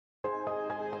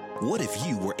What if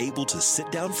you were able to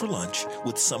sit down for lunch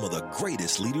with some of the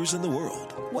greatest leaders in the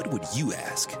world? What would you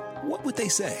ask? What would they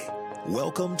say?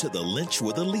 Welcome to the Lynch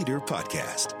with a Leader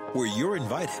podcast, where you're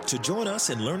invited to join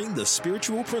us in learning the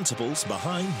spiritual principles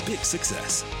behind big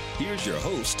success. Here's your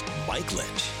host, Mike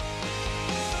Lynch.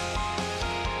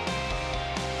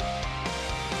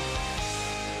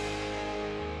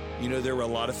 You know, there were a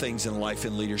lot of things in life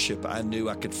and leadership I knew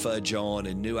I could fudge on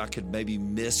and knew I could maybe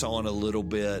miss on a little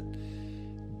bit,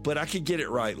 but I could get it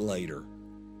right later.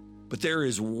 But there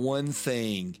is one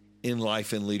thing in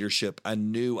life and leadership I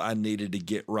knew I needed to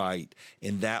get right,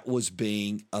 and that was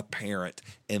being a parent.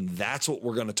 And that's what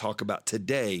we're going to talk about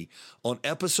today on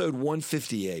episode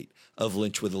 158 of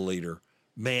Lynch with a Leader.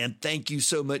 Man, thank you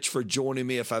so much for joining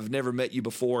me. If I've never met you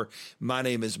before, my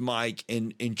name is Mike,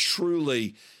 and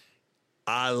truly,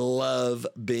 I love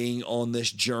being on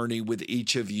this journey with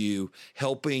each of you,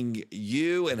 helping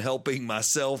you and helping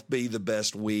myself be the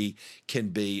best we can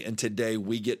be. And today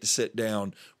we get to sit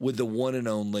down with the one and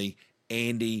only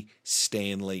Andy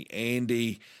Stanley.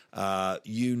 Andy,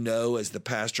 you know, as the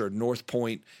pastor of North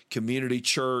Point Community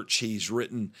Church, he's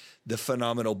written the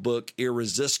phenomenal book,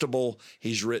 Irresistible.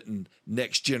 He's written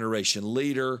Next Generation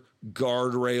Leader,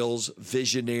 Guardrails,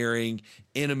 Visioneering,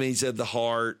 Enemies of the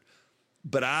Heart.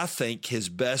 But I think his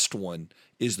best one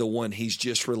is the one he's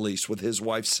just released with his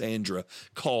wife, Sandra,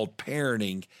 called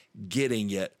Parenting,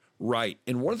 Getting It Right.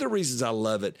 And one of the reasons I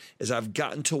love it is I've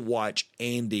gotten to watch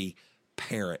Andy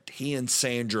parent. He and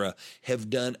Sandra have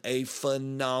done a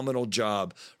phenomenal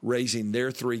job raising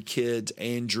their three kids,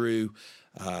 Andrew,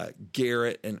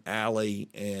 Garrett, and Allie.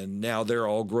 And now they're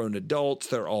all grown adults.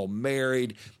 They're all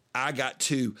married. I got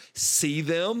to see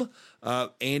them.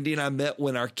 Andy and I met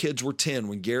when our kids were 10,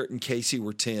 when Garrett and Casey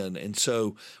were 10. And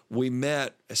so we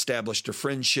met, established a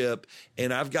friendship,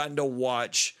 and I've gotten to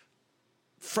watch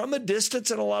from a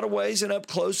distance in a lot of ways and up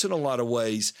close in a lot of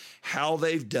ways how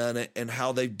they've done it and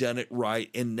how they've done it right.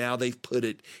 And now they've put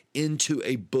it into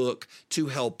a book to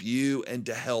help you and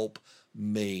to help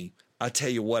me. I tell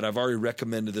you what, I've already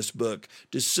recommended this book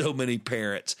to so many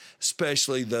parents,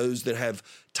 especially those that have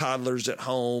toddlers at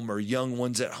home or young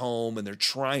ones at home, and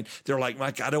they're like,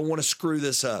 Mike, I don't want to screw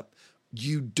this up.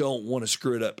 You don't want to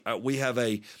screw it up. We have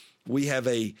a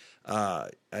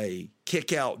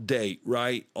kick out date,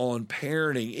 right, on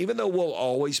parenting. Even though we'll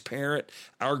always parent,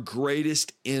 our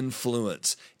greatest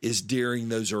influence is during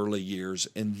those early years.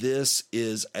 And this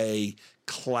is a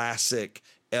classic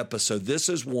episode. This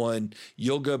is one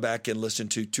you'll go back and listen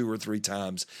to 2 or 3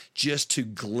 times just to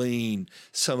glean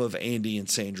some of Andy and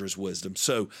Sandra's wisdom.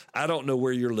 So I don't know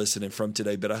where you're listening from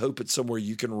today, but I hope it's somewhere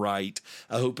you can write.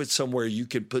 I hope it's somewhere you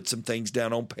can put some things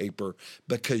down on paper,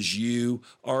 because you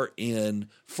are in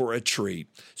for a treat.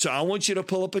 So I want you to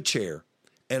pull up a chair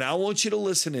and I want you to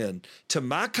listen in to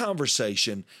my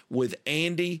conversation with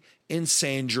Andy and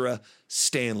Sandra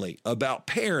Stanley about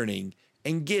parenting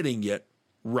and getting it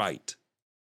right.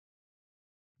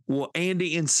 Well,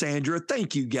 Andy and Sandra,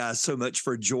 thank you guys so much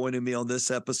for joining me on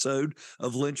this episode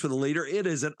of Lynch with a Leader. It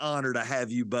is an honor to have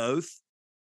you both.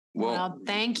 Well,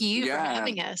 thank you for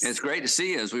having us. It's great to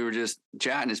see you. As we were just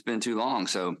chatting, it's been too long.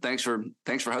 So thanks for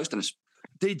hosting us.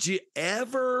 Did you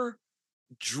ever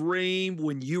dream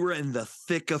when you were in the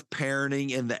thick of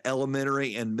parenting in the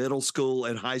elementary and middle school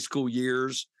and high school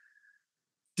years?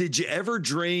 Did you ever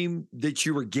dream that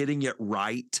you were getting it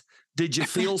right? Did you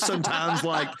feel sometimes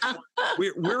like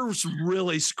we're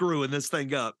really screwing this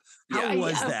thing up? How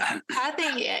was that?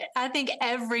 I think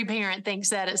every parent thinks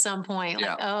that at some point.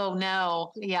 Like, oh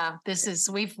no,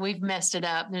 we've messed it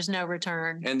up. There's no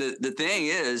return. And the thing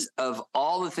is, of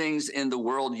all the things in the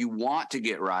world you want to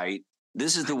get right,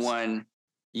 this is the one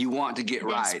you want to get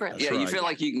right. Yeah, you feel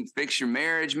like you can fix your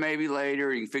marriage maybe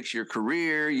later. You can fix your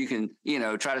career. You can,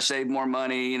 try to save more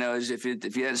money. As if you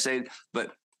had to save,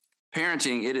 but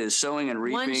parenting, it is sowing and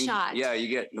reaping. One shot. Yeah, you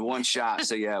get the one shot.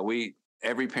 So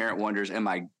every parent wonders, am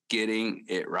I getting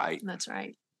it right? That's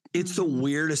right. It's the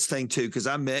weirdest thing too, because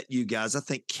I met you guys. I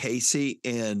think Casey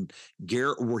and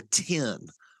Garrett were 10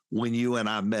 when you and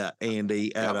I met,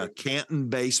 Andy, at a Canton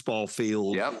baseball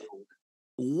field. Yep.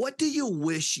 What do you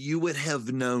wish you would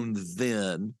have known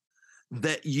then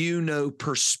that you know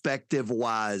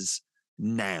perspective-wise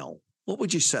now? What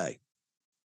would you say?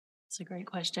 That's a great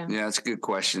question. Yeah, that's a good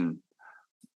question.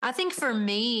 I think for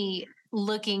me,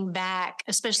 looking back,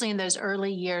 especially in those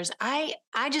early years, I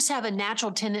just have a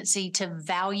natural tendency to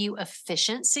value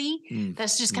efficiency.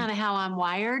 That's just kind of how I'm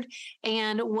wired.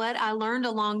 And what I learned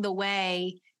along the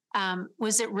way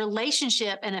was it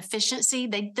relationship and efficiency?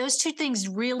 Those two things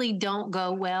really don't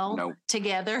go well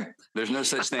together. There's no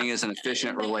such thing as an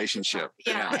efficient relationship.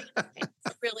 Yeah. I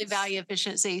really value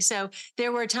efficiency. So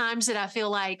there were times that I feel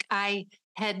like I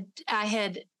had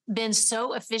been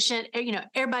so efficient.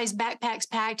 Everybody's backpacks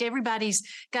packed. Everybody's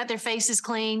got their faces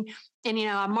clean. And,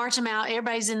 I march them out.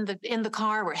 Everybody's in the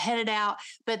car. We're headed out.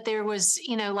 But there was,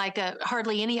 like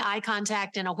hardly any eye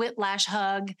contact and a whiplash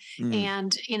hug.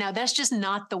 And, that's just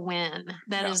not the win.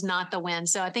 That is not the win.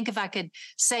 So I think if I could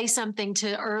say something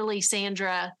to early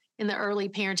Sandra in the early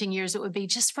parenting years, it would be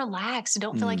just relax.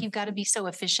 Don't feel like you've got to be so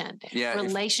efficient. Yeah,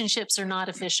 relationships are not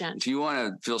efficient. If you want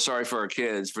to feel sorry for our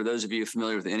kids, for those of you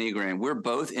familiar with the Enneagram, we're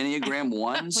both Enneagram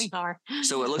 1s. We are.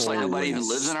 So it looks like nobody even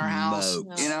lives in our house,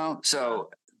 so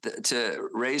to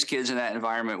raise kids in that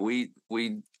environment, we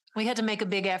had to make a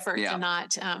big effort to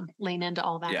not lean into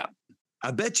all that. Yeah.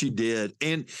 I bet you did.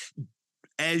 And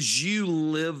as you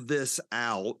live this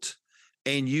out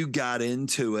and you got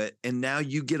into it and now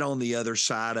you get on the other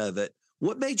side of it,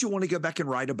 what made you want to go back and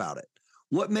write about it?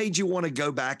 What made you want to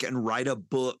go back and write a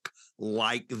book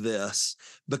like this?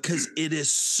 Because it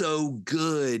is so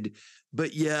good,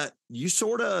 but yet you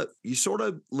sort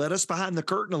of let us behind the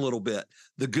curtain a little bit,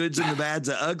 the goods and the bads,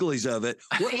 the uglies of it.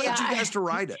 What led you guys to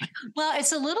write it? Well,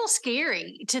 it's a little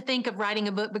scary to think of writing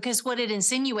a book because what it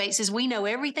insinuates is we know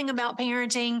everything about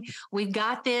parenting. We've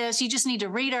got this. You just need to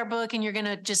read our book and you're going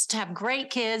to just have great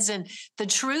kids. And the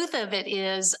truth of it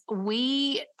is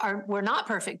we're not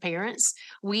perfect parents.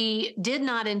 We did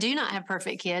not and do not have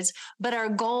perfect kids, but our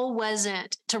goal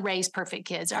wasn't to raise perfect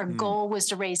kids. Our goal was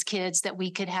to raise kids that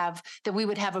we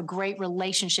would have a great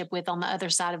relationship with on the other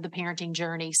side of the parenting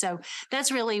journey. So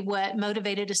that's really what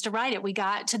motivated us to write it. We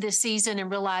got to this season and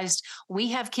realized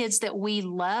we have kids that we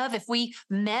love. If we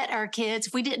met our kids,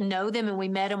 if we didn't know them and we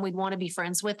met them, we'd want to be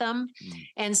friends with them.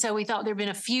 And so we thought there'd been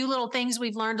a few little things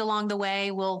we've learned along the way.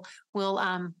 We'll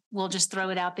just throw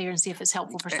it out there and see if it's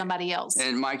helpful for somebody else.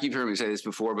 And Mike, you've heard me say this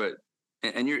before, but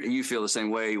and you feel the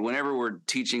same way. Whenever we're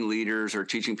teaching leaders or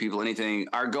teaching people anything,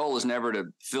 our goal is never to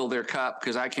fill their cup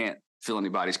because I can't fill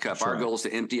anybody's cup. That's Our goal is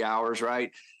to empty ours,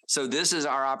 right? So this is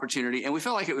our opportunity. And we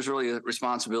felt like it was really a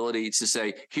responsibility to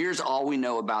say, here's all we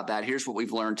know about that. Here's what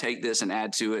we've learned. Take this and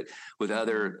add to it with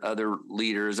other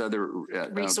leaders, other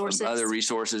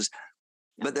resources.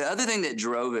 But the other thing that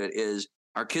drove it is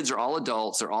our kids are all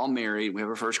adults. They're all married. We have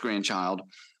our first grandchild.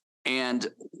 And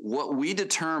what we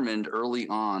determined early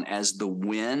on as the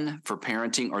win for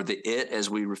parenting, or the it, as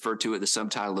we refer to it, the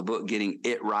subtitle of the book, getting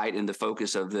it right, and the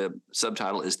focus of the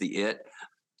subtitle is the it,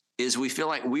 is we feel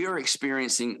like we are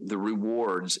experiencing the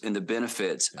rewards and the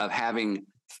benefits of having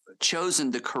chosen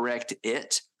the correct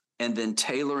it and then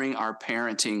tailoring our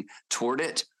parenting toward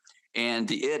it. And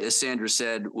the it, as Sandra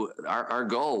said, our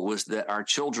goal was that our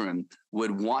children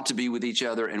would want to be with each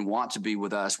other and want to be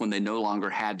with us when they no longer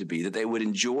had to be, that they would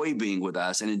enjoy being with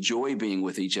us and enjoy being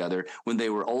with each other when they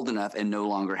were old enough and no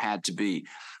longer had to be.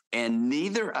 And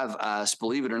neither of us,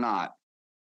 believe it or not,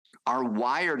 are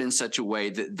wired in such a way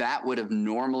that would have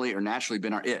normally or naturally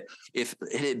been our it. If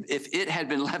it had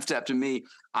been left up to me,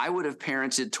 I would have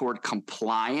parented toward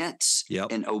compliance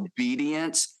and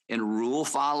obedience and rule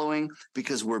following,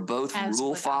 because we're both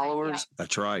rule followers.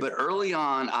 That's right. But early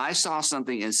on, I saw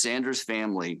something in Sandra's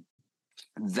family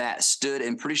that stood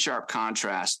in pretty sharp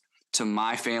contrast to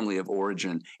my family of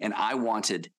origin, and I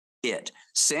wanted it.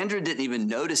 Sandra didn't even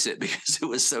notice it because it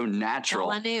was so natural.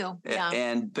 Well, I knew. Yeah.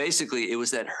 And basically, it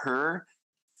was that her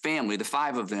family, the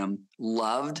five of them,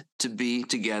 loved to be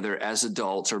together as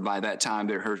adults, or by that time,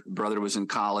 her brother was in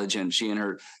college and she and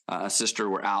her sister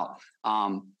were out.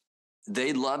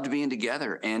 They loved being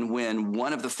together. And when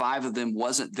one of the five of them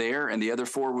wasn't there and the other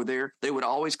four were there, they would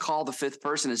always call the fifth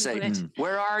person and say,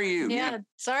 where are you? Yeah.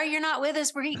 Sorry, you're not with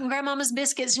us. We're eating grandmama's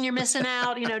biscuits and you're missing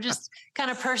out, just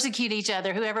kind of persecute each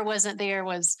other. Whoever wasn't there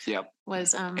was.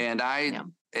 And I,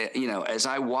 as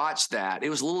I watched that, it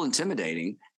was a little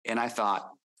intimidating. And I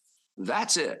thought,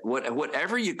 that's it.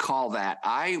 Whatever you call that,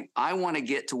 I want to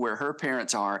get to where her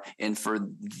parents are and for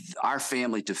our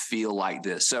family to feel like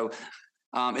this. So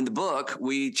in the book,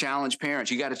 we challenge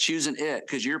parents. You got to choose an it,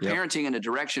 because you're parenting in a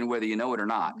direction, whether you know it or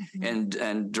not.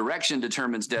 And direction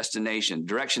determines destination.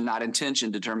 Direction, not intention,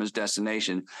 determines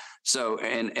destination. So,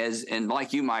 and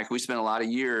like you, Mike, we spent a lot of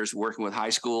years working with high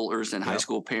schoolers and high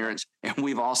school parents, and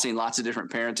we've all seen lots of different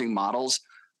parenting models.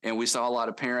 And we saw a lot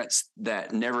of parents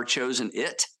that never chose an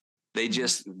it. They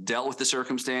just dealt with the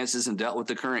circumstances and dealt with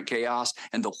the current chaos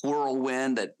and the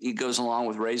whirlwind that goes along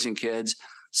with raising kids.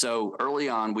 So early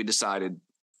on, we decided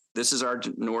this is our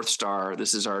North Star.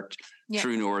 This is our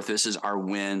true north. This is our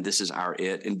win. This is our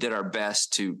it, and did our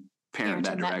best to parent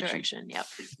in that direction. Yep.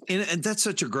 And that's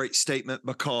such a great statement,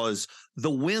 because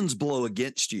the winds blow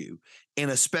against you. And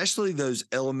especially those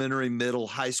elementary, middle,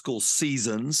 high school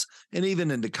seasons, and even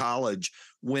into college,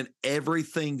 when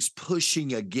everything's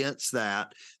pushing against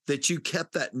that you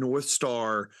kept that North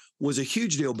Star was a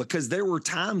huge deal, because there were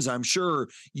times, I'm sure,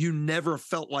 you never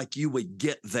felt like you would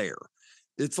get there.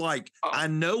 It's like, I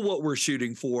know what we're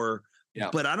shooting for,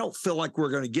 but I don't feel like we're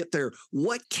going to get there.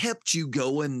 What kept you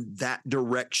going that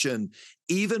direction,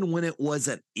 even when it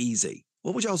wasn't easy?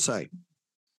 What would y'all say?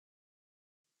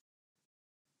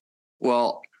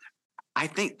 Well, I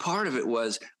think part of it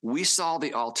was we saw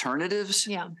the alternatives.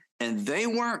 Yeah. And they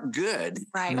weren't good.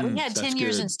 Right. We had 10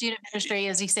 years in student ministry,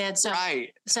 as he said. So,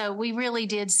 so we really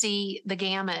did see the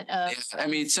gamut of. I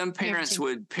mean, some parents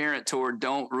would parent toward,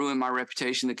 don't ruin my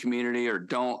reputation in the community, or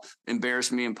don't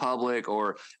embarrass me in public,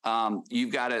 or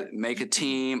you've got to make a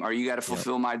team, or you got to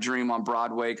fulfill my dream on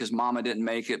Broadway because mama didn't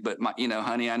make it. But,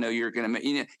 honey, I know you're going to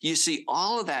make, you see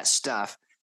all of that stuff.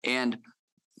 And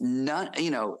none,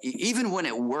 even when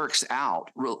it works out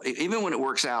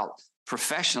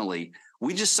professionally,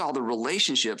 we just saw the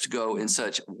relationships go in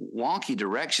such wonky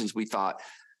directions. We thought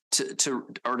to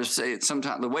say it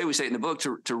sometimes, the way we say it in the book,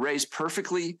 to raise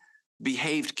perfectly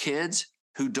behaved kids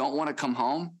who don't want to come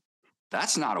home,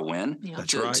 that's not a win. Yeah.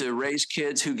 That's right. To raise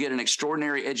kids who get an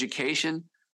extraordinary education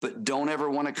but don't ever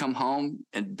want to come home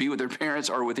and be with their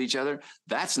parents or with each other,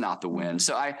 that's not the win.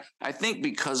 So I think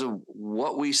because of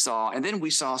what we saw, and then we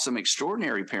saw some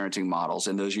extraordinary parenting models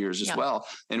in those years as well.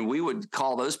 And we would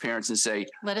call those parents and say,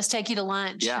 let us take you to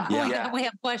lunch. Yeah. We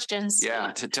have questions.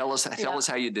 Yeah. To tell us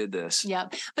how you did this. Yeah.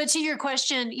 But to your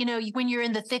question, when you're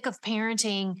in the thick of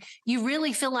parenting, you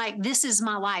really feel like this is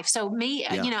my life. So me,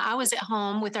 I was at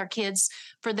home with our kids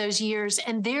for those years,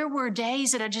 and there were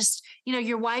days that I just,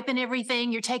 you're wiping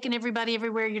everything, you're taking everybody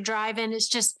everywhere, you're driving. It's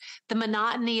just the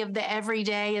monotony of the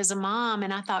everyday as a mom.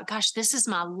 And I thought, gosh, this is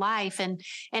my life. And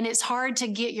it's hard to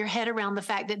get your head around the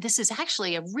fact that this is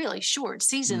actually a really short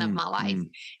season of my life.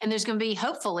 And there's going to be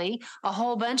hopefully a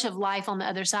whole bunch of life on the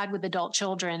other side with adult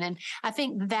children. And I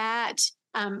think that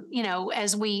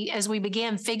as we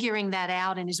began figuring that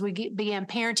out, and as we began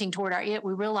parenting toward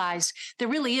we realized there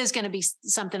really is going to be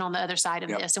something on the other side of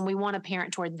this, and we want to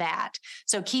parent toward that.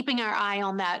 So keeping our eye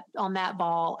on that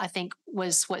ball, I think,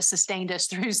 was what sustained us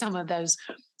through some of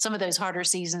those harder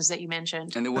seasons that you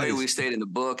mentioned. And the way we state in the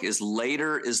book is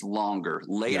later is longer.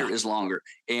 Later is longer.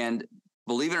 And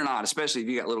believe it or not, especially if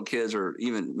you got little kids or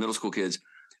even middle school kids,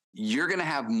 you're going to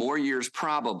have more years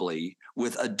probably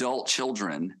with adult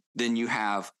children than you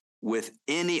have with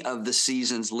any of the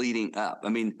seasons leading up. I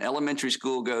mean, elementary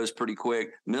school goes pretty quick.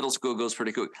 Middle school goes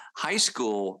pretty quick. High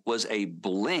school was a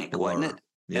blink, wasn't it?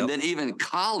 Yep. And then even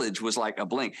college was like a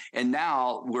blink. And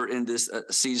now we're in this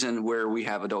season where we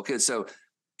have adult kids. So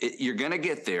you're going to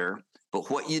get there. But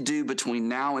what you do between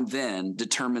now and then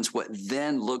determines what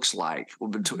then looks like,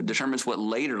 determines what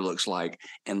later looks like.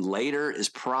 And later is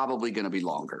probably going to be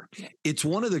longer. It's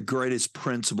one of the greatest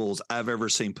principles I've ever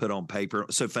seen put on paper.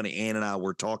 So funny, Ann and I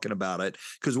were talking about it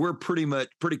because we're pretty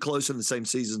close in the same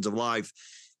seasons of life.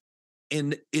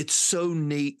 And it's so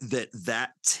neat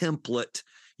that template,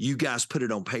 you guys put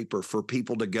it on paper for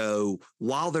people to go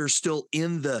while they're still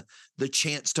in the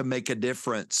chance to make a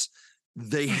difference.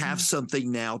 They have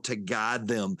something now to guide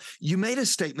them. You made a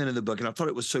statement in the book, and I thought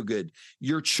it was so good.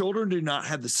 Your children do not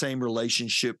have the same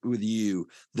relationship with you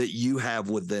that you have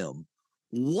with them.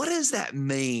 What does that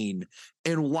mean?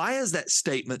 And why is that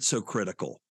statement so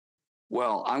critical?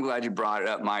 Well, I'm glad you brought it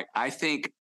up, Mike. I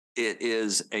think it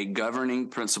is a governing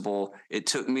principle. It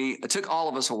took all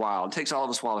of us a while. It takes all of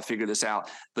us a while to figure this out.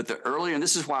 But the earlier, and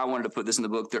this is why I wanted to put this in the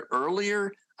book, the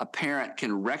earlier a parent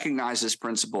can recognize this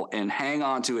principle and hang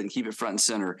on to it and keep it front and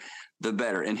center, the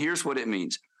better. And here's what it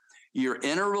means. You're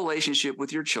in a relationship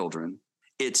with your children.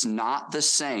 It's not the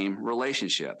same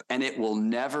relationship, and it will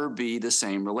never be the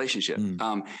same relationship.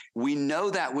 We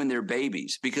know that when they're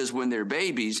babies, because when they're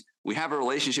babies, we have a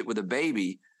relationship with a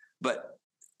baby, but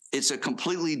it's a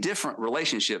completely different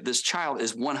relationship. This child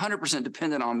is 100%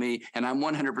 dependent on me, and I'm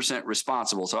 100%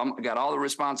 responsible. So I got all the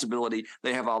responsibility.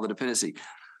 They have all the dependency.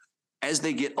 As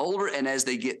they get older and as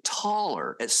they get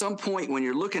taller, at some point when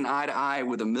you're looking eye to eye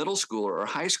with a middle schooler or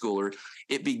high schooler,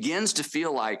 it begins to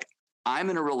feel like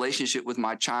I'm in a relationship with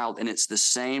my child and it's the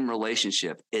same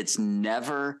relationship. It's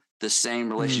never the same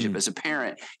relationship. As a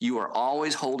parent, you are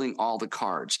always holding all the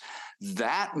cards.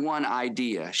 That one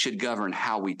idea should govern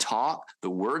how we talk,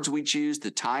 the words we choose, the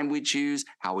time we choose,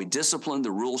 how we discipline, the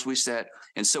rules we set.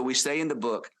 And so we say in the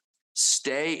book,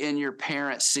 stay in your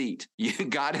parent seat.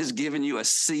 God has given you a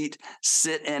seat,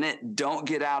 sit in it, don't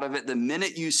get out of it. The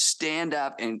minute you stand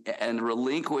up and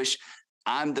relinquish,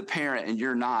 I'm the parent and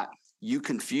you're not, you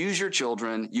confuse your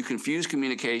children, you confuse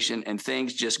communication, and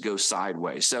things just go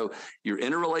sideways. So you're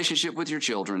in a relationship with your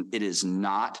children. It is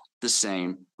not the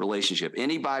same relationship.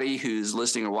 Anybody who's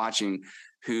listening or watching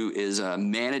who is a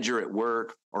manager at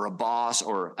work or a boss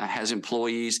or has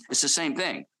employees, it's the same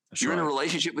thing. That's you're right. In a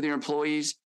relationship with your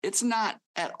employees. It's not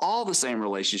at all the same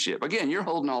relationship. Again, you're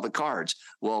holding all the cards.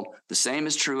 Well, the same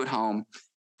is true at home.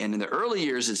 And in the early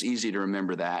years, it's easy to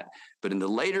remember that. But in the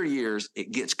later years, it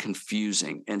gets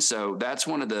confusing. And so that's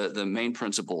one of the main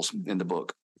principles in the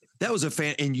book. That was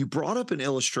and you brought up an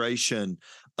illustration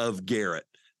of Garrett.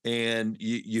 And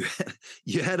you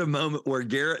had a moment where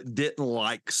Garrett didn't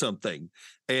like something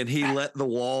and he let the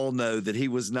wall know that he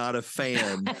was not a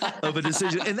fan of a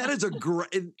decision. And that is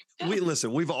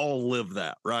we've all lived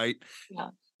that, right? Yeah.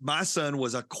 My son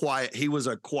was he was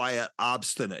a quiet,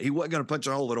 obstinate. He wasn't going to punch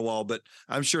a hole in a wall, but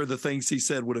I'm sure the things he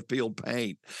said would have peeled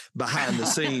paint behind the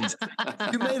scenes.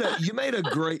 You made a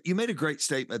great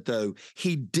statement though.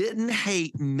 He didn't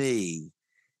hate me.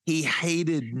 He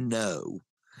hated no.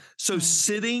 So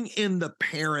sitting in the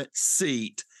parent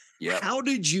seat, yep. How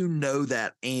did you know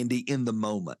that, Andy, in the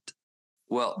moment?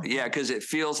 Well, yeah, because it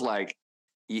feels like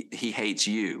he hates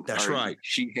you. That's right.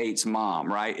 She hates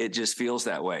mom, right? It just feels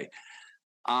that way.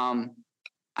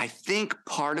 I think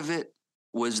part of it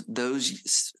was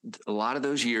a lot of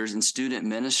those years in student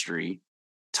ministry,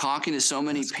 talking to so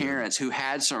many parents who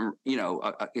had some,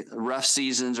 rough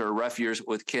seasons or rough years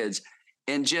with kids.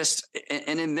 And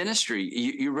in ministry,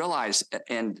 you realize,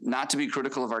 and not to be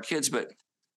critical of our kids, but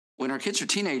when our kids are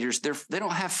teenagers, they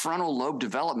don't have frontal lobe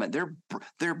development.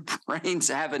 Their brains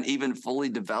haven't even fully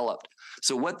developed.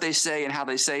 So what they say and how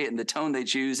they say it and the tone they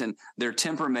choose and their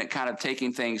temperament kind of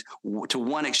taking things to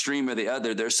one extreme or the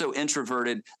other. They're so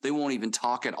introverted, they won't even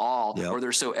talk at all. Yep. Or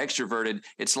they're so extroverted.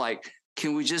 It's like,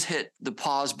 can we just hit the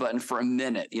pause button for a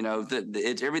minute?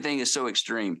 Everything is so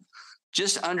extreme.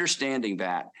 Just understanding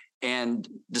that. And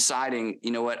deciding,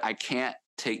 you know what, I can't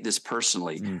take this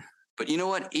personally. But you know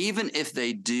what, even if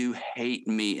they do hate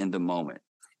me in the moment,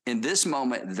 in this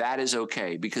moment, that is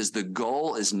okay, because the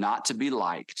goal is not to be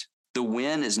liked. The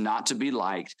win is not to be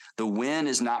liked. The win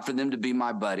is not for them to be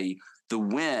my buddy. The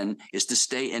win is to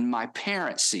stay in my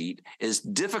parent seat, as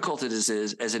difficult as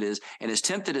it is, and as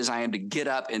tempted as I am to get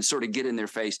up and sort of get in their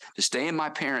face, to stay in my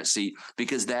parent seat,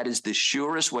 because that is the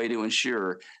surest way to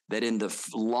ensure that in the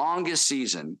longest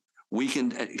season, we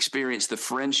can experience the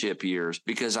friendship years,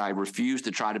 because I refuse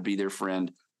to try to be their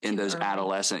friend in those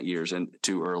adolescent years and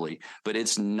too early. But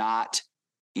it's not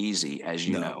easy, as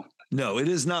you know. No, it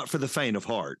is not for the faint of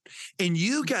heart. And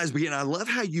you guys I love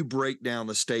how you break down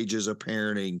the stages of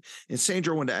parenting. And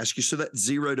Sandra, I wanted to ask you, so that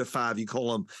 0 to 5, you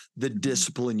call them the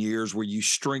discipline years, where you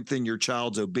strengthen your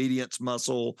child's obedience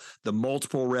muscle, the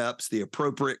multiple reps, the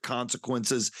appropriate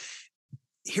consequences.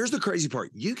 Here's the crazy part.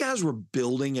 You guys were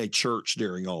building a church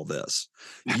during all this.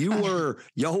 I think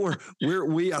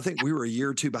we were a year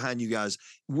or two behind you guys.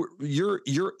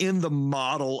 You're in the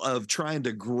model of trying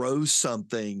to grow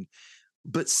something.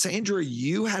 But Sandra,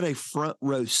 you had a front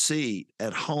row seat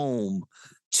at home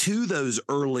to those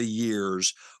early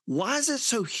years. Why is it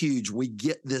so huge we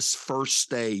get this first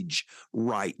stage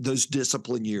right, those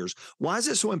discipline years? Why is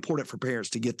it so important for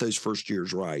parents to get those first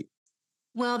years right?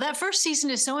 Well, that first season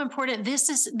is so important. This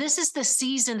is the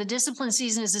season, the discipline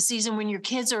season is the season when your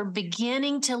kids are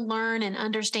beginning to learn and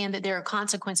understand that there are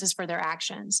consequences for their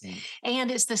actions.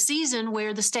 And it's the season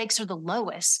where the stakes are the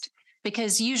lowest,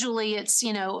 because usually it's,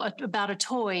 about a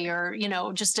toy or,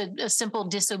 just a simple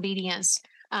disobedience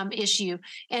issue.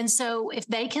 And so if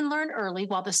they can learn early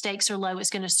while the stakes are low, it's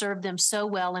going to serve them so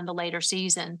well in the later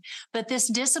season. But this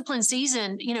discipline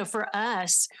season, for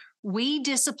us, we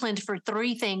disciplined for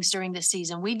 3 things during this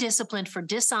season. We disciplined for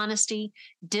dishonesty,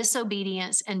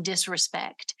 disobedience, and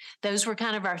disrespect. Those were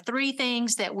kind of our 3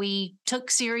 things that we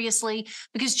took seriously,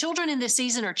 because children in this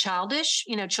season are childish.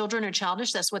 Children are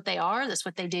childish. That's what they are. That's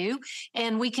what they do.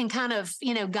 And we can kind of,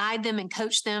 guide them and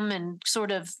coach them and sort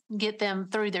of get them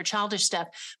through their childish stuff.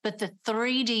 But the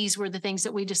 3 Ds were the things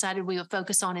that we decided we would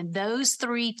focus on. And those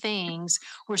 3 things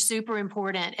were super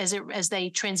important as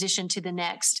they transition to the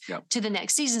next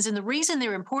seasons. And the reason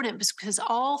they're important is because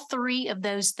all 3 of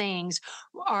those things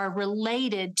are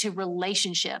related to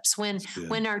relationships.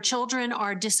 When our children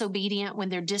are disobedient, when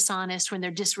they're dishonest, when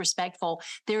they're disrespectful,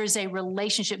 there is a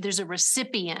relationship. There's a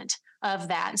recipient of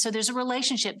that. And so there's a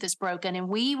relationship that's broken. And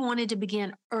we wanted to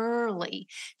begin early early,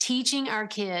 teaching our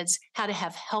kids how to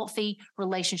have healthy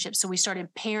relationships. So we started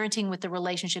parenting with the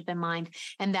relationship in mind.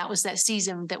 And that was that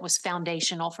season that was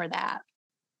foundational for that.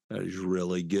 That is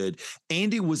really good.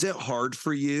 Andy, was it hard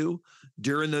for you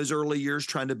during those early years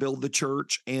trying to build the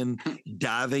church and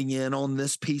diving in on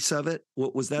this piece of it?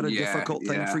 Was that a difficult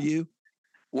thing for you?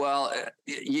 Well,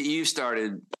 you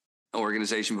started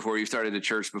organization before, you started a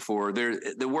church before.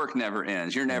 The work never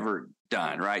ends. You're never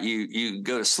done, right? You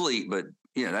go to sleep, but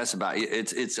that's about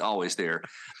it. It's always there.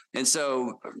 And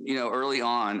so, early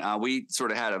on, we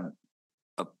sort of had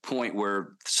a point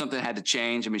where something had to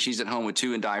change. I mean, she's at home with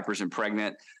 2 in diapers and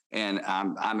pregnant, and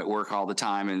I'm at work all the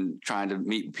time and trying to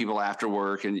meet people after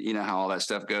work, and you know how all that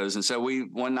stuff goes. And so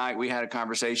one night we had a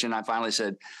conversation. I finally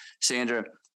said, Sandra,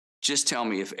 just tell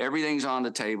me, if everything's on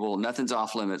the table, nothing's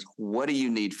off limits, what do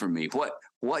you need from me?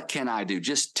 What can I do?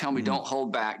 Just tell me, don't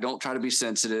hold back. Don't try to be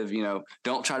sensitive.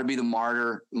 Don't try to be the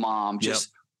martyr mom.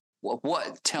 Just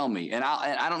what tell me. And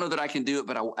I don't know that I can do it,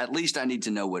 but at least I need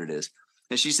to know what it is.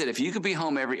 And she said, if you could be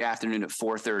home every afternoon at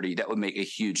 4:30, that would make a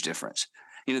huge difference.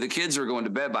 The kids are going to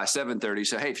bed by 7:30.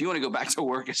 So, hey, if you want to go back to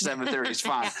work at 7:30, it's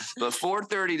fine. But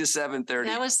 4:30 to 7:30.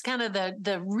 That was kind of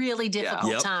the really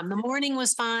difficult time. The morning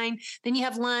was fine. Then you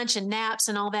have lunch and naps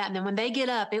and all that. And then when they get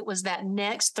up, it was that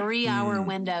next 3-hour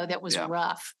window that was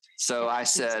rough. So I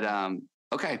said,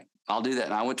 okay, I'll do that.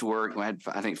 And I went to work. I had,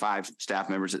 I think, 5 staff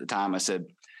members at the time. I said,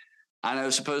 I know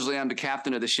supposedly I'm the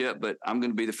captain of the ship, but I'm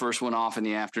going to be the first one off in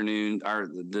the afternoon.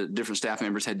 The different staff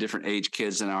members had different age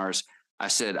kids than ours. I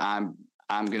said, I'm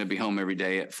going to be home every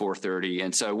day at 4:30.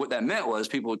 And so what that meant was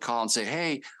people would call and say,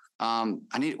 hey,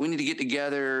 we need to get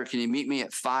together. Can you meet me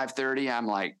at 5:30? I'm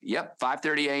like, yep,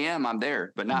 5:30 a.m. I'm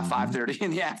there, but not 5:30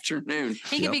 in the afternoon.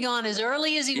 He could be gone as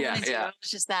early as he wanted to.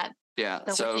 It's just that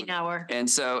working hour. And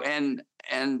so, and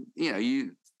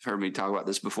you've heard me talk about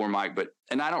this before, Mike,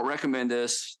 and I don't recommend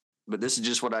this, but this is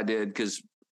just what I did because,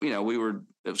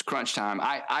 it was crunch time.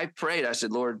 I prayed. I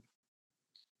said, Lord,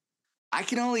 I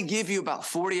can only give you about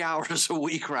 40 hours a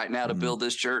week right now to build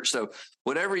this church. So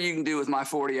whatever you can do with my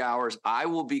 40 hours, I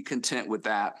will be content with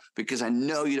that because I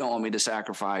know you don't want me to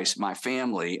sacrifice my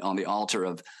family on the altar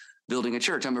of building a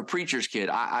church. I'm a preacher's kid.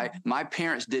 My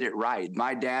parents did it right.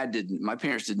 My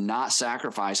parents did not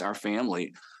sacrifice our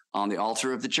family on the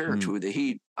altar of the church.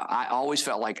 I always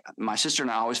felt like my sister and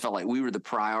I always felt like we were the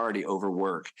priority over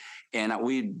work. And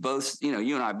we both,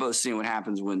 you and I both seen what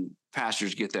happens when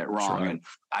pastors get that wrong. Right. And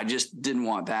I just didn't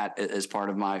want that as part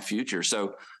of my future.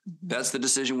 So that's the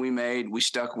decision we made. We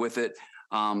stuck with it.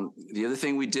 The other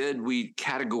thing we did, we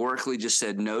categorically just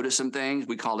said no to some things.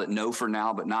 We called it no for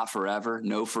now, but not forever.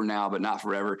 No for now, but not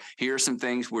forever. Here are some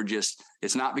things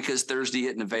it's not because Thursday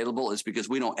isn't available. It's because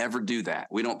we don't ever do that.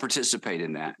 We don't participate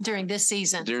in that. During this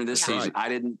season. Season. I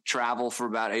didn't travel for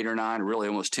about 8 or 9, really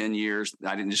almost 10 years.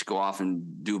 I didn't just go off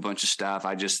and do a bunch of stuff.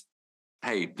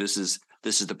 Hey, this is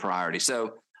the priority.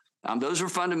 So those were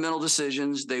fundamental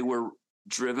decisions. They were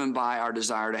driven by our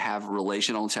desire to have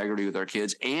relational integrity with our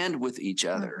kids and with each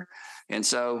other. And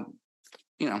so,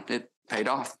 it paid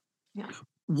off. Yeah.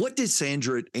 What did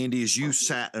Sandra, Andy, as you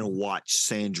sat and watched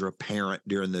Sandra parent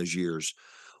during those years,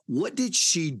 what did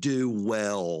she do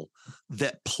well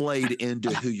that played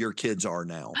into who your kids are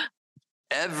now?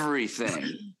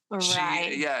 Everything.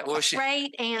 Right.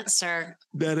 Great answer.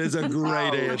 That is a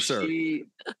great answer.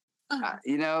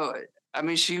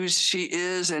 She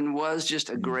is and was just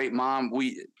a great mom.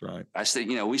 I say,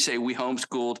 we say we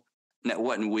homeschooled. That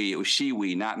wasn't we. It was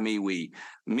we, not me. We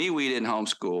didn't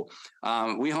homeschool.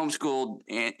 We homeschooled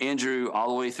Andrew all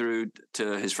the way through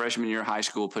to his freshman year of high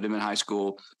school, put him in high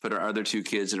school, put our other 2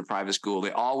 kids in a private school.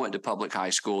 They all went to public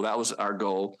high school. That was our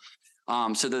goal.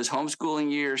 So those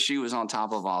homeschooling years, she was on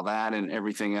top of all that and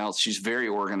everything else. She's very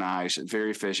organized, very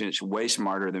efficient. She's way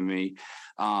smarter than me.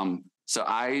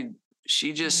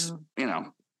 She just,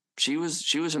 she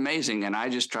was amazing. And I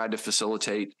just tried to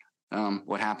facilitate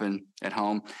what happened at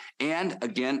home. And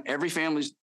again, every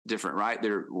family's different, right?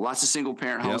 There are lots of single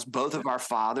parent homes. Yep. Both of our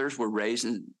fathers were raised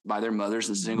by their mothers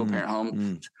in single parent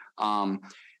homes.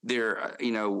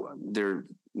 There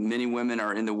many women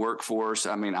are in the workforce.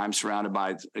 I mean, I'm surrounded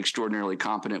by extraordinarily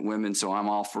competent women, so I'm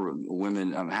all for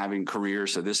women having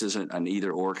careers. So this isn't an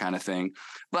either or kind of thing,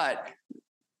 but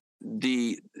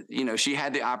she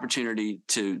had the opportunity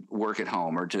to work at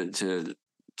home or to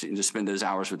spend those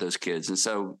hours with those kids. And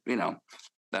so,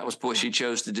 that was what she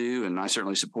chose to do. And I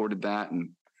certainly supported that. And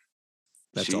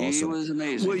that's awesome. She was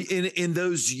amazing. Well, in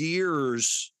those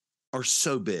years are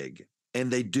so big and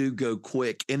they do go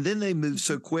quick. And then they move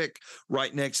so quick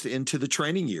right next into the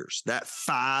training years, that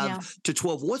 5 to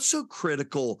 12. What's so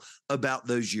critical about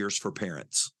those years for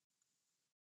parents?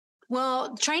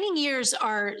 Well, training years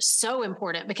are so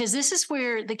important because this is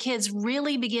where the kids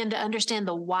really begin to understand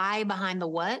the why behind the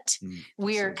what.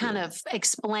 We're kind of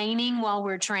explaining while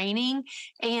we're training.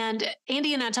 And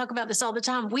Andy and I talk about this all the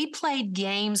time. We played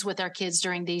games with our kids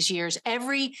during these years.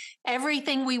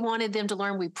 Everything we wanted them to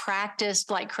learn, we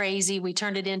practiced like crazy. We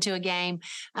turned it into a game.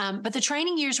 But the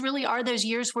training years really are those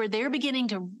years where they're beginning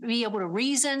to be able to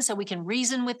reason. So we can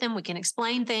reason with them. We can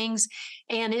explain things.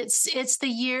 And it's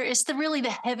really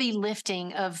the heavy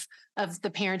lifting of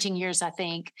the parenting years, I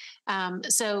think.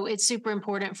 So it's super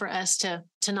important for us to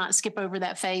not skip over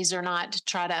that phase or not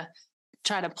try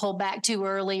to pull back too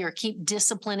early or keep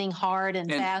disciplining hard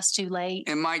and fast too late.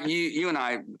 And Mike, you and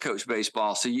I coach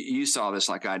baseball, so you saw this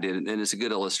like I did, and it's a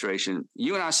good illustration.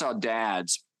 You and I saw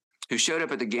dads who showed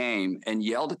up at the game and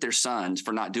yelled at their sons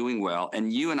for not doing well.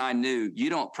 And you and I knew you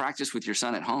don't practice with your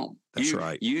son at home. That's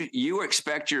right. You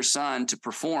expect your son to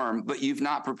perform, but you've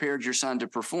not prepared your son to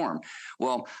perform.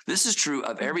 Well, this is true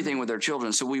of everything with their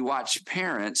children. So we watch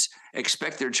parents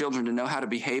expect their children to know how to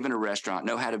behave in a restaurant,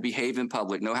 know how to behave in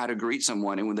public, know how to greet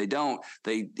someone. And when they don't,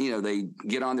 they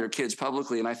get on their kids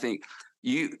publicly. And I think,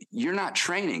 you're not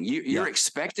training. You're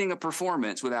expecting a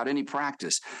performance without any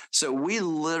practice. So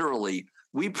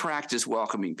we practice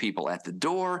welcoming people at the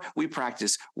door. We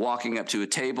practice walking up to a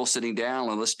table, sitting down,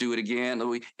 and let's do it again.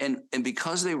 And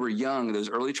because they were young, those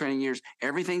early training years,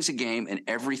 everything's a game and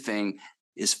everything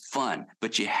is fun,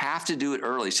 but you have to do it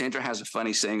early. Sandra has a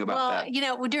funny saying about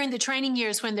that. During the training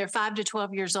years when they're 5 to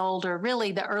 12 years old, or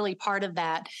really the early part of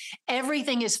that,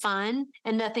 everything is fun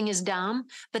and nothing is dumb,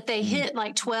 but they hit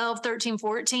like 12, 13,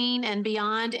 14 and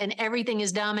beyond, and everything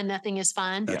is dumb and nothing is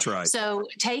fun. That's right. So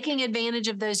taking advantage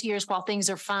of those years while things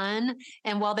are fun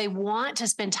and while they want to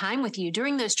spend time with you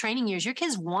during those training years, your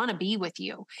kids want to be with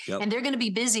you, and they're going to be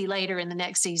busy later in the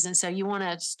next season. So you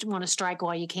want to strike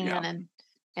while you can.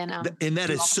 And that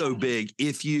is so big.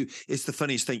 It's the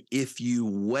funniest thing. If you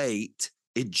wait,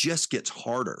 it just gets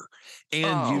harder.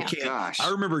 And you can't. Gosh.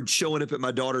 I remember showing up at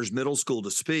my daughter's middle school to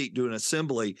speak, doing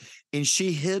assembly, and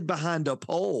she hid behind a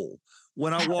pole.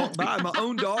 When I walked by, my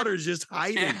own daughter's just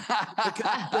hiding.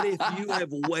 But if you have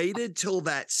waited till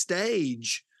that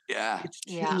stage, it's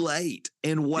too late.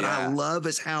 And what I love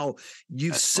is how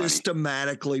you've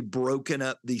systematically broken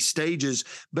up these stages,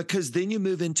 because then you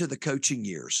move into the coaching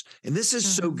years. And this is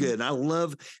so good. And I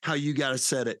love how you guys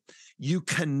said it. You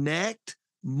connect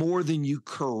more than you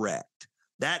correct.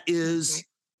 That is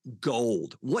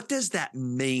gold. What does that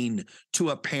mean to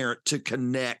a parent, to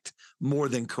connect more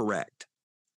than correct?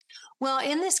 Well,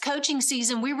 in this coaching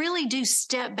season, we really do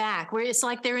step back where it's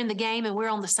like they're in the game and we're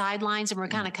on the sidelines and we're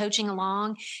kind of coaching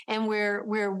along, and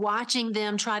we're watching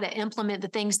them try to implement the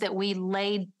things that we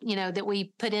that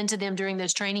we put into them during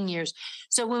those training years.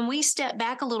 So when we step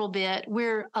back a little bit,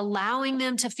 we're allowing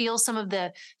them to feel some of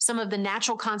the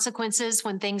natural consequences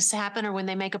when things happen or when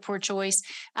they make a poor choice.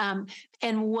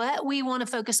 And what we want to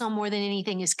focus on more than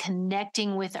anything is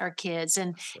connecting with our kids.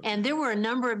 And there were a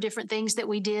number of different things that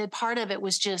we did. Part of it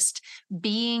was just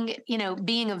being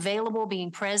available,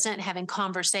 being present, having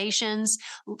conversations,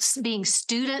 being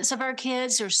students of our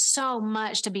kids. There's so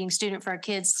much to being students of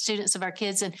our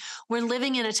kids. And we're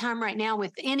living in a time right now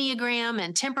with Enneagram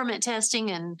and temperament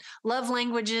testing and love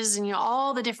languages and,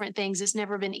 all the different things. It's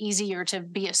never been easier to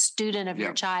be a student of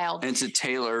your child. And to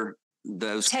tailor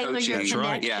those coaching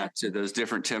to those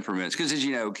different temperaments. Because as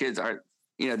you know, kids are,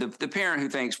 the parent who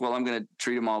thinks, well, I'm going to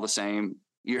treat them all the same.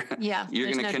 You're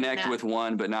going to connect with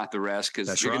one, but not the rest,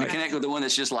 because you're going to connect with the one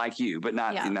that's just like you, but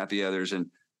not the others. And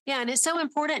it's so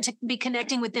important to be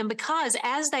connecting with them, because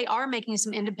as they are making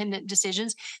some independent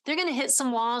decisions, they're going to hit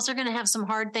some walls. They're going to have some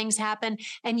hard things happen.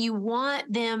 And you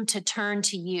want them to turn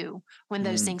to you when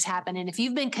those things happen. And if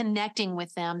you've been connecting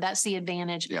with them, that's the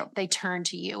advantage. They turn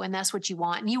to you, and that's what you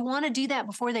want. And you want to do that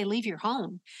before they leave your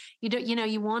home.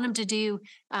 You want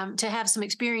them to have some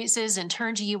experiences and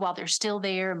turn to you while they're still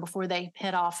there and before they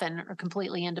head off and are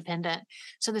completely independent.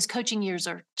 So those coaching years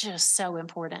are just so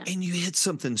important. And you hit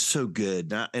something so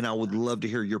good. And I would love to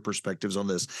hear your perspectives on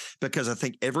this, because I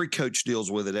think every coach deals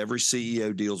with it. Every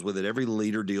CEO deals with it. Every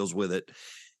leader deals with it.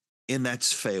 And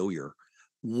that's failure.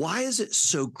 Why is it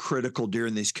so critical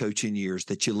during these coaching years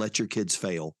that you let your kids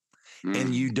fail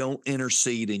and you don't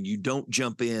intercede and you don't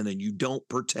jump in and you don't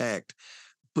protect,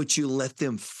 but you let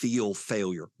them feel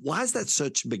failure? Why is that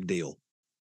such a big deal?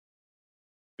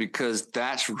 Because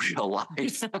that's real life.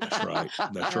 That's right.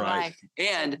 That's right.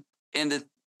 And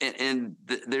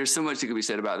there's so much that could be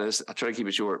said about this. I'll try to keep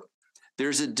it short.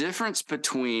 There's a difference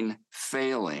between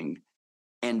failing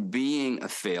and being a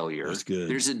failure. That's good.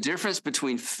 There's a difference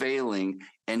between failing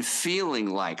and feeling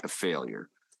like a failure.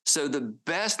 So the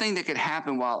best thing that could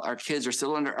happen while our kids are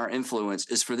still under our influence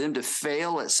is for them to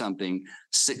fail at something,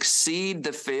 succeed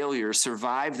the failure,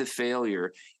 survive the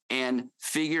failure, and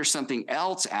figure something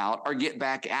else out or get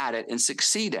back at it and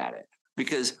succeed at it.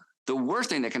 Because the worst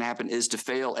thing that can happen is to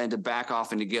fail and to back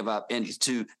off and to give up and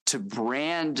to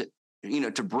brand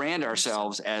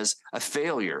ourselves as a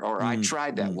failure, or I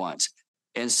tried that once.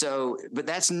 And so, but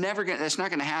that's not going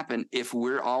to happen if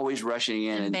we're always rushing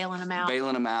in and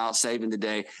bailing them out, saving the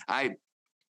day.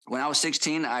 When I was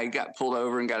 16, I got pulled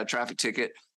over and got a traffic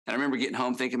ticket. And I remember getting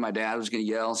home thinking my dad was going to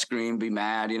yell, scream, be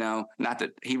mad, not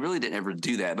that he really didn't ever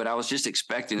do that, but I was just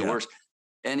expecting the worst.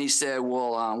 And he said,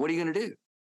 well, what are you going to do?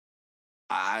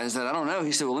 I said, I don't know.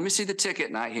 He said, well, let me see the ticket.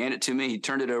 And I handed it to me. He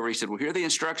turned it over. He said, well, here are the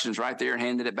instructions right there, and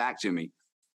handed it back to me.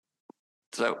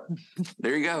 So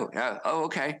there you go. Oh,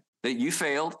 okay. That you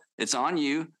failed. It's on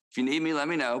you. If you need me, let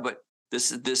me know. But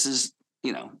this is,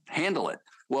 handle it.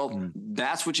 Well,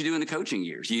 that's what you do in the coaching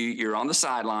years. You're on the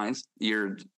sidelines.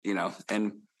 And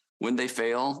when they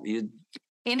fail,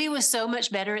 Andy was so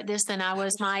much better at this than I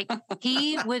was, Mike.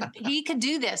 He could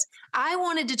do this. I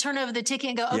wanted to turn over the ticket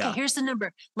and go, okay, here's the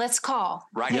number. Let's call.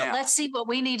 Right now. Let's see what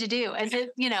we need to do. And,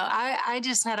 I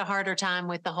just had a harder time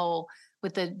with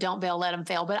the don't bail, let them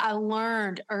fail. But I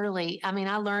learned early.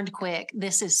 I learned quick.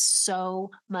 This is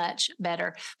so much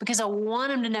better because I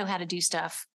want them to know how to do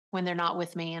stuff when they're not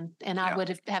with me. And I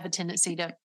would have a tendency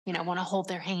to, want to hold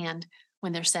their hand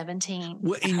when they're 17.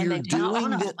 Well, and you're doing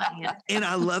that. And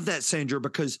I love that, Sandra,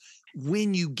 because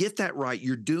when you get that right,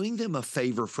 you're doing them a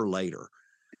favor for later.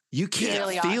 You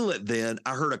can't feel it then.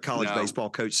 I heard a college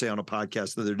baseball coach say on a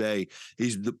podcast the other day,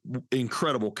 he's the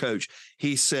incredible coach.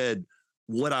 He said,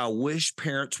 what I wish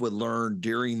parents would learn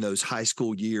during those high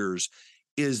school years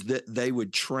is that they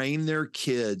would train their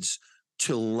kids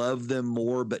to love them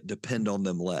more, but depend on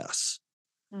them less.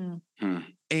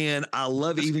 And I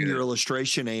love your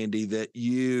illustration, Andy, that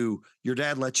your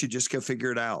dad lets you just go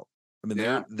figure it out.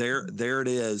 There it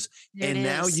is.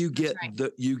 Now you get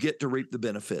you get to reap the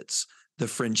benefits, the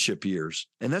friendship years.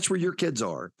 And that's where your kids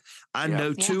are. I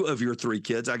know 2 of your 3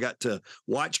 kids. I got to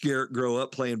watch Garrett grow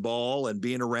up playing ball and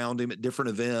being around him at different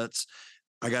events.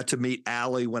 I got to meet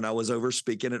Allie when I was over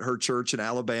speaking at her church in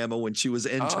Alabama when she was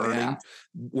interning,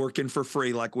 working for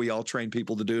free like we all train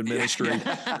people to do in ministry.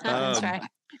 That's right.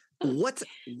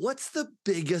 What's the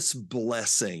biggest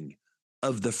blessing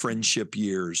of the friendship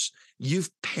years? You've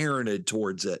parented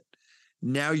towards it.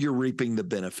 Now you're reaping the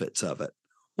benefits of it.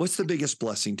 What's the biggest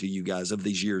blessing to you guys of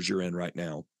these years you're in right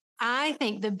now? I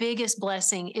think the biggest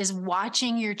blessing is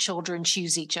watching your children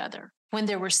choose each other. When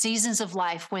there were seasons of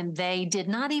life when they did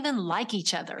not even like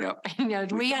each other.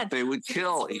 Yep. They would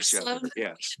kill each other.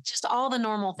 Yeah. Just all the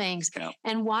normal things. Yep.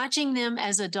 And watching them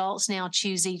as adults now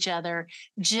choose each other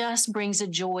just brings a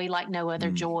joy like no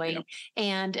other joy. Yep.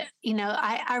 And,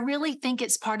 I really think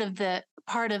it's part of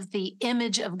the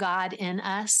image of God in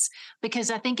us, because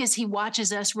I think as he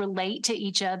watches us relate to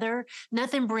each other,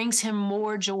 nothing brings him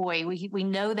more joy. We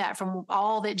know that from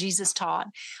all that Jesus taught.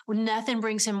 Nothing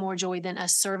brings him more joy than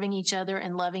us serving each other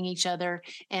and loving each other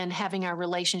and having our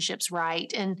relationships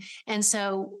right. And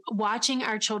so watching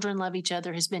our children love each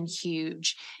other has been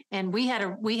huge. And we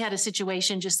had a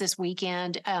situation just this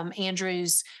weekend.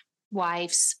 Andrew's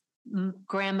wife's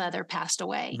grandmother passed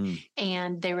away,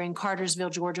 and they were in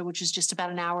Cartersville, Georgia, which is just about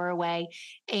an hour away.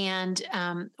 And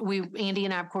Andy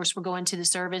and I, of course, were going to the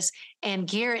service, and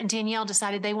Garrett and Danielle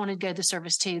decided they wanted to go to the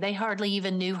service too. They hardly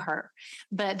even knew her,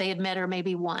 but they had met her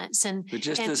maybe once. But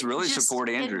support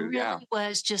Andrew. It really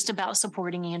was just about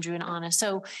supporting Andrew and Anna.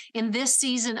 So in this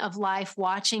season of life,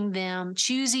 watching them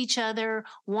choose each other,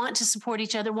 want to support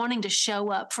each other, wanting to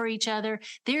show up for each other,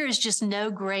 there is just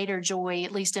no greater joy,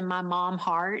 at least in my mom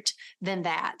heart, than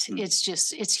that.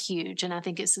 It's huge. And I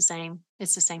think it's the same.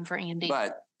 It's the same for Andy.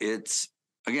 But it's,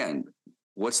 again,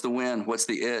 what's the win? What's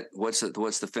the it? What's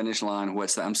the finish line?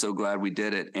 I'm so glad we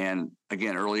did it. And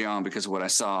again, early on, because of what I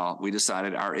saw, we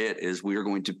decided our it is we are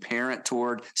going to parent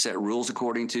toward, set rules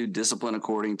according to, discipline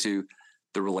according to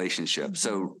the relationship.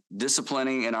 So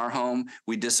disciplining in our home,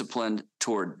 we disciplined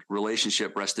toward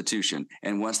relationship restitution.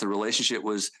 And once the relationship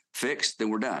was fixed, then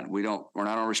we're done. We're not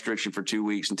on restriction for 2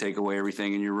 weeks and take away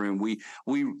everything in your room.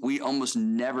 We almost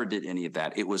never did any of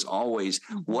that. It was always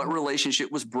what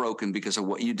relationship was broken because of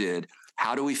what you did.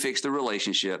 How do we fix the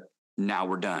relationship? Now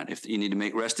we're done. If you need to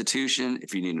make restitution,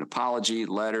 if you need an apology,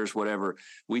 letters, whatever,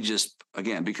 we just,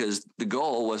 again, because the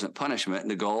goal wasn't punishment and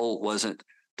the goal wasn't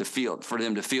for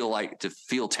them to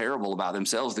feel terrible about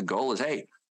themselves. The goal is, hey,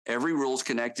 every rule is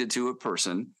connected to a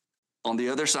person. On the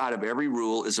other side of every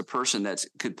rule is a person that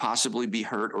could possibly be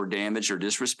hurt or damaged or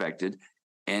disrespected.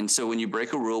 And so when you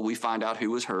break a rule, we find out who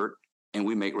was hurt and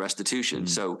we make restitution.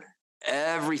 So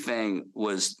everything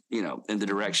was, in the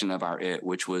direction of our it,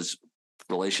 which was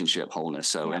relationship wholeness.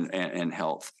 So, and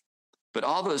health. But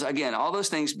all those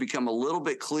things become a little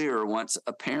bit clearer once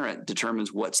a parent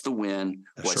determines what's the when,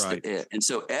 what's the it. And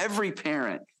so every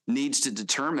parent needs to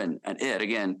determine an it.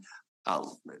 Again,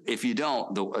 if you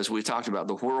don't, as we talked about,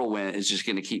 the whirlwind is just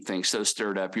going to keep things so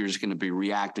stirred up. You're just going to be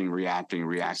reacting all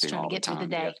the time. Through the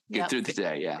day. Get through the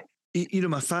day. Yeah.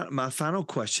 My final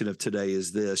question of today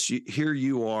is this. Here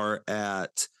you are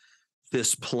at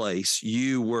this place.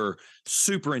 You were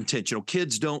super intentional.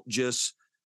 Kids don't just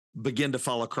begin to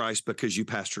follow Christ because you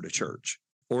pastored a church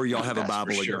or y'all have a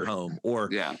Bible in your home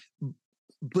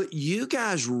but you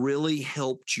guys really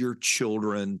helped your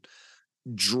children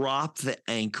drop the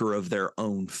anchor of their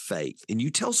own faith. And you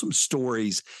tell some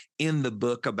stories in the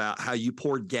book about how you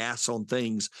poured gas on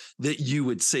things that you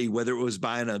would see, whether it was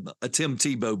buying a Tim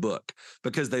Tebow book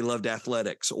because they loved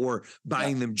athletics or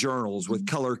buying them journals with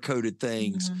color-coded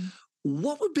things.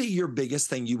 What would be your biggest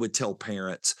thing you would tell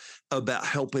parents about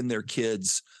helping their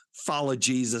kids follow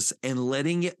Jesus and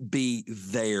letting it be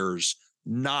theirs,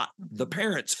 not the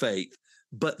parents' faith,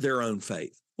 but their own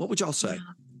faith? What would y'all say?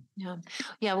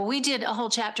 Yeah. Well, we did a whole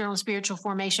chapter on spiritual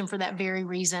formation for that very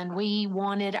reason. We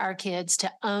wanted our kids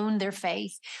to own their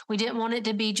faith. We didn't want it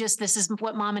to be just, this is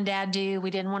what mom and dad do.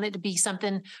 We didn't want it to be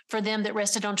something for them that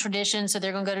rested on tradition. So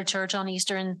they're going to go to church on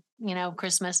Easter and,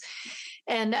 Christmas.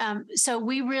 And so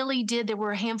we really did. There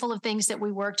were a handful of things that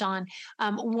we worked on.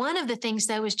 One of the things,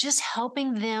 though, is just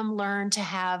helping them learn to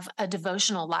have a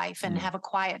devotional life and have a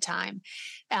quiet time.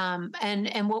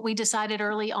 And what we decided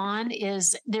early on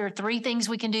is there are 3 things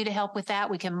we can do to help with that.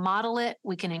 We can model it,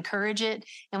 we can encourage it,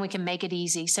 and we can make it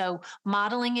easy. So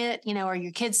modeling it, are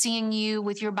your kids seeing you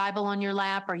with your Bible on your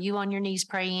lap? Are you on your knees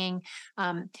praying?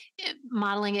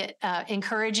 Modeling it,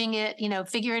 encouraging it,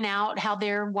 figuring out how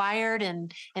they're wired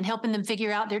and helping them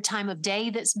figure out their time of day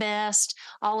that's best.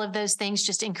 All of those things,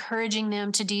 just encouraging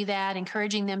them to do that,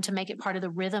 encouraging them to make it part of the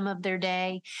rhythm of their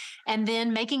day, and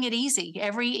then making it easy.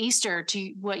 Every Easter,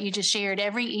 to what you just shared,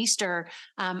 every Easter,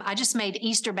 I just made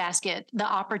Easter basket the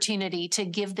opportunity to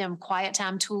give them quiet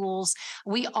time tools.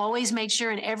 We always made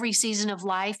sure in every season of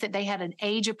life that they had an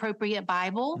age-appropriate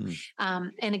Bible.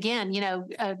 And again,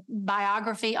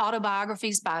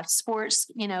 autobiographies by sports,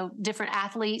 different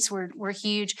athletes were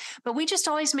huge, but we just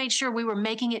always made sure we were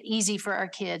making it easy for our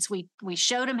kids. We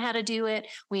showed them how to do it.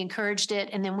 We encouraged it.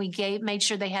 And then we made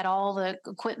sure they had all the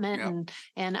equipment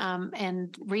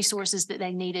and resources that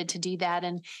they needed to do that.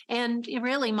 And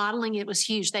really modeling it was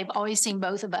huge. They've always seen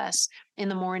both of us in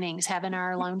the mornings having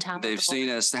our alone time. They've seen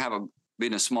us be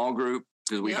in a small group,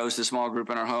 because we host a small group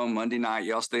in our home Monday night.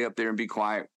 Y'all stay up there and be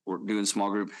quiet. We're doing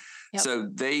small group. So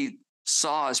they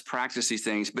saw us practice these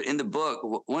things. But in the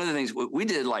book, one of the things we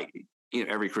did,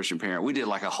 every Christian parent, we did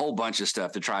a whole bunch of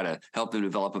stuff to try to help them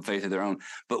develop a faith of their own.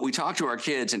 But we talked to our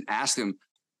kids and asked them,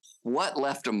 what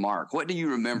left a mark? What do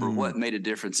you remember? What made a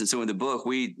difference? And so in the book,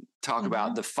 we talk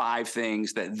about the 5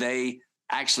 things that they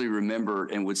actually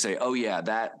remembered and would say, oh yeah,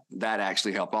 that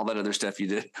actually helped. All that other stuff you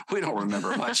did, we don't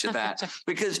remember much of that,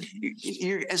 because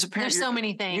you're, as a parent, there's so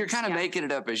many things. You're kind of making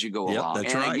it up as you go along.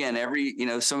 That's and right.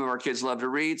 Again, some of our kids love to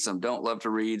read, some don't love to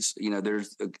read.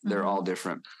 They're all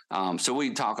different. So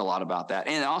we talk a lot about that.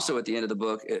 And also at the end of the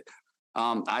book,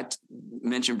 I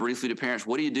mentioned briefly to parents,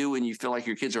 what do you do when you feel like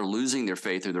your kids are losing their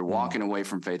faith, or they're walking away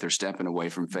from faith, or stepping away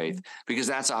from faith? Because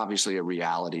that's obviously a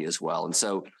reality as well. And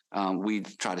so we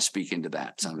try to speak into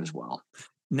that some as well.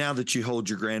 Now that you hold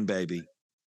your grandbaby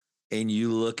and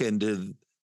you look into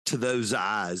those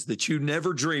eyes that you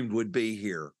never dreamed would be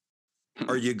here,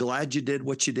 are you glad you did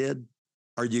what you did?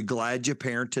 Are you glad you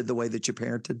parented the way that you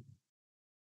parented?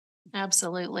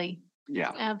 Absolutely.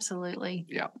 Yeah. Absolutely.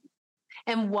 Yeah.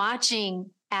 And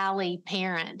watching Allie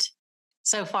parent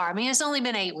so far. I mean, it's only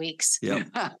been 8 weeks. Yeah.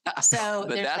 So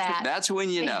but that's when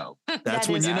you know. That's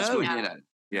when you know.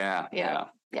 Yeah.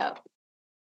 Yeah.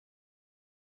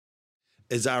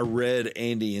 As I read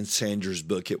Andy and Sandra's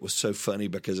book, it was so funny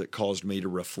because it caused me to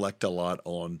reflect a lot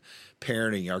on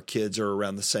parenting. Our kids are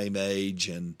around the same age,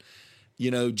 and,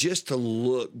 just to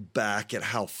look back at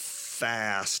how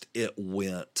fast it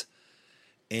went.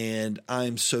 And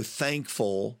I'm so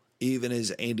thankful, even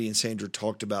as Andy and Sandra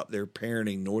talked about their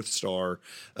parenting North Star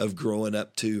of growing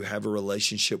up to have a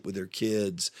relationship with their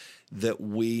kids, that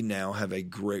we now have a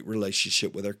great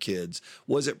relationship with our kids.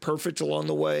 Was it perfect along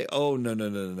the way? Oh, no.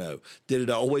 Did it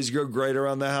always go great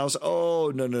around the house?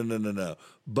 Oh, no.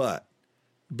 But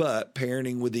But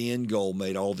parenting with the end goal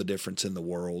made all the difference in the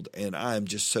world. And I am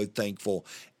just so thankful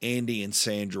Andy and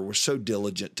Sandra were so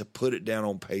diligent to put it down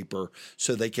on paper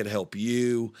so they could help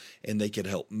you and they could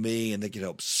help me and they could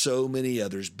help so many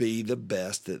others be the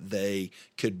best that they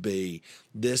could be.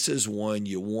 This is one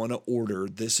you want to order.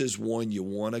 This is one you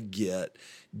want to get.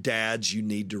 Dads, you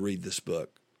need to read this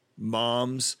book.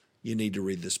 Moms, you need to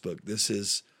read this book. This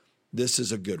is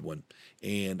a good one.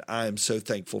 And I am so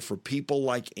thankful for people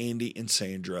like Andy and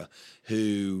Sandra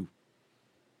who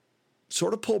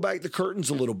sort of pull back the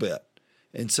curtains a little bit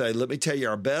and say, let me tell you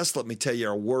our best. Let me tell you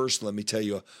our worst. Let me tell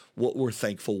you what we're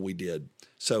thankful we did.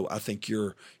 So I think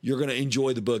you're going to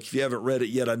enjoy the book. If you haven't read it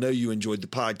yet, I know you enjoyed the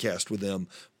podcast with them,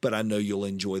 but I know you'll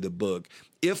enjoy the book.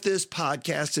 If this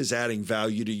podcast is adding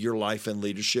value to your life and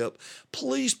leadership,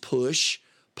 please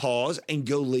pause and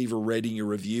go leave a rating or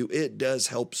review. It does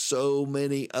help so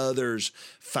many others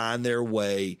find their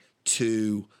way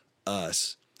to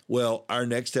us. Well, our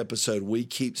next episode, we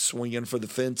keep swinging for the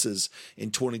fences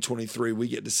in 2023. We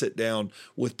get to sit down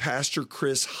with Pastor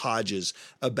Chris Hodges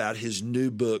about his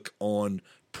new book on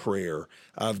prayer.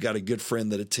 I've got a good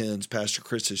friend that attends Pastor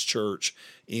Chris's church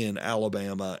in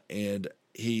Alabama, and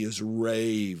he is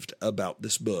raved about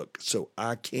this book. So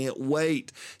I can't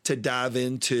wait to dive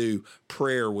into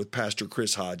prayer with Pastor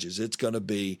Chris Hodges. It's going to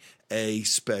be a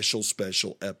special,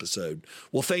 special episode.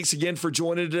 Well, thanks again for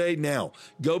joining today. Now,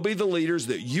 go be the leaders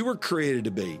that you were created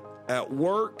to be at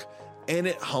work and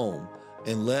at home,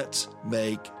 and let's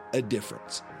make a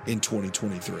difference in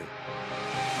 2023.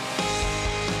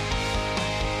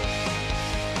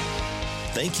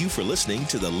 Thank you for listening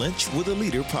to the Lynch with a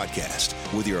Leader podcast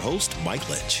with your host, Mike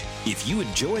Lynch. If you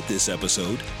enjoyed this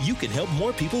episode, you can help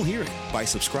more people hear it by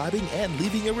subscribing and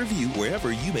leaving a review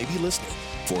wherever you may be listening.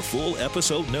 For full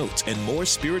episode notes and more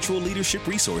spiritual leadership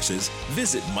resources,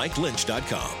 visit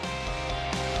MikeLynch.com.